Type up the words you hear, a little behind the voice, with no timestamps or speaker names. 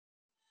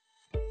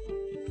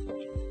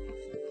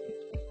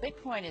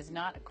Bitcoin is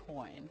not a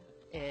coin.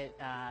 It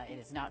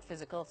is not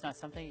physical. It's not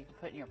something you can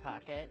put in your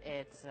pocket.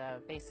 It's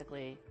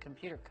basically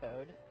computer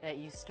code that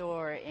you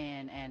store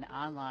in an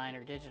online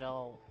or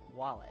digital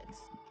wallet.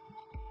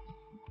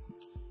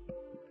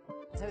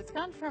 So it's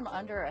gone from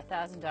under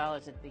 $1,000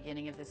 at the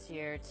beginning of this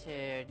year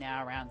to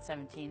now around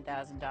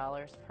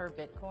 $17,000 per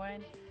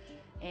Bitcoin.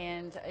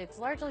 And it's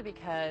largely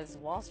because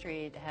Wall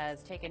Street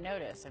has taken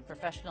notice, and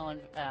professional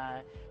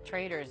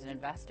traders and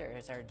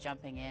investors are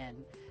jumping in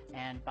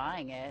and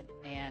buying it.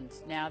 And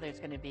now there's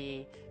going to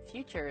be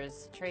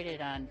futures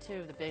traded on two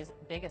of the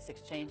biggest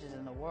exchanges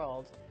in the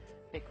world,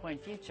 Bitcoin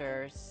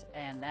futures,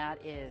 and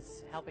that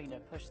is helping to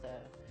push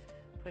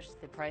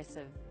the price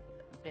of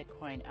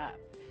Bitcoin up.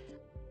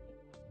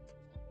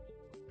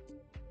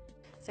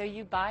 So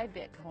you buy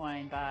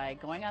Bitcoin by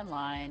going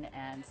online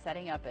and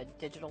setting up a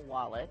digital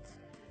wallet,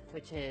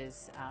 which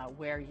is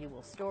where you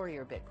will store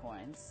your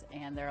Bitcoins.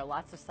 And there are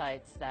lots of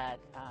sites that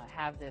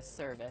have this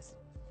service,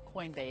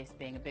 Coinbase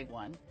being a big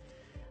one.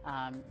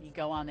 You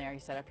go on there, you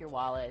set up your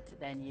wallet,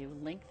 then you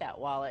link that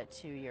wallet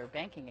to your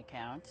banking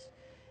account,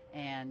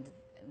 and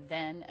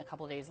then a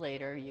couple of days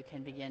later you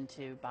can begin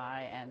to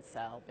buy and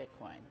sell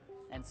Bitcoin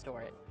and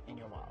store it in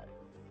your wallet.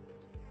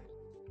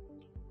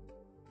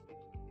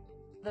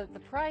 The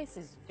price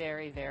is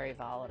very, very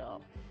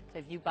volatile. So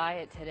if you buy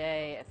it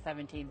today at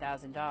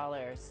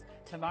 $17,000,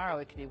 tomorrow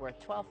it could be worth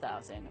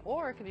 $12,000,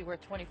 or it could be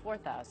worth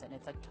 $24,000.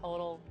 It's a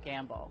total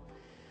gamble.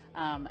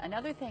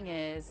 Another thing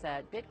is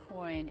that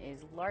Bitcoin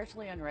is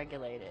largely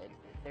unregulated.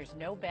 There's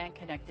no bank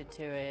connected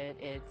to it.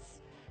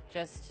 It's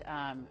just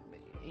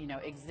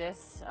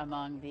exists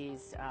among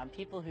these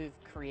people who've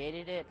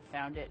created it,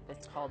 found it.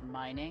 It's called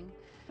mining,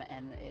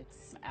 and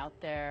it's out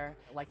there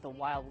like the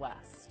Wild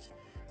West.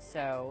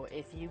 So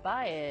if you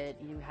buy it,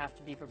 you have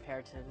to be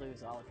prepared to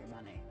lose all of your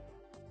money.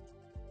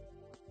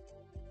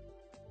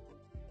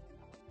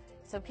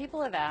 So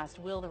people have asked,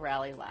 will the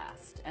rally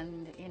last?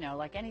 And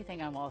like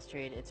anything on Wall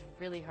Street, it's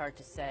really hard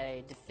to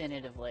say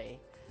definitively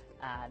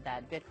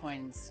that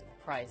Bitcoin's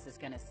price is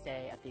going to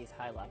stay at these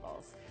high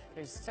levels.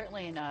 There's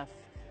certainly enough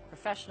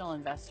professional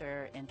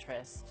investor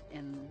interest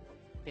in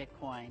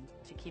Bitcoin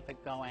to keep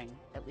it going,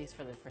 at least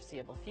for the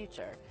foreseeable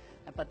future.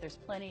 But there's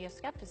plenty of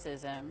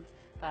skepticism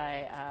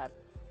by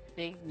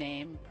big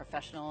name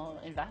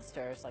professional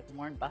investors like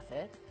Warren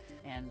Buffett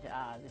and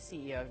the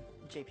CEO of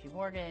JP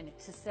Morgan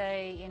to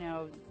say,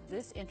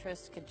 this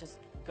interest could just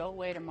go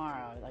away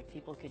tomorrow. Like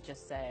people could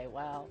just say,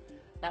 well,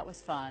 that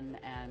was fun,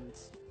 and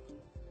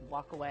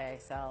walk away,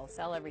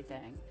 sell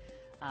everything.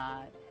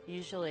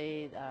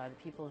 Usually the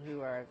people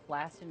who are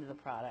last into the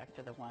product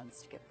are the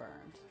ones to get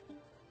burned.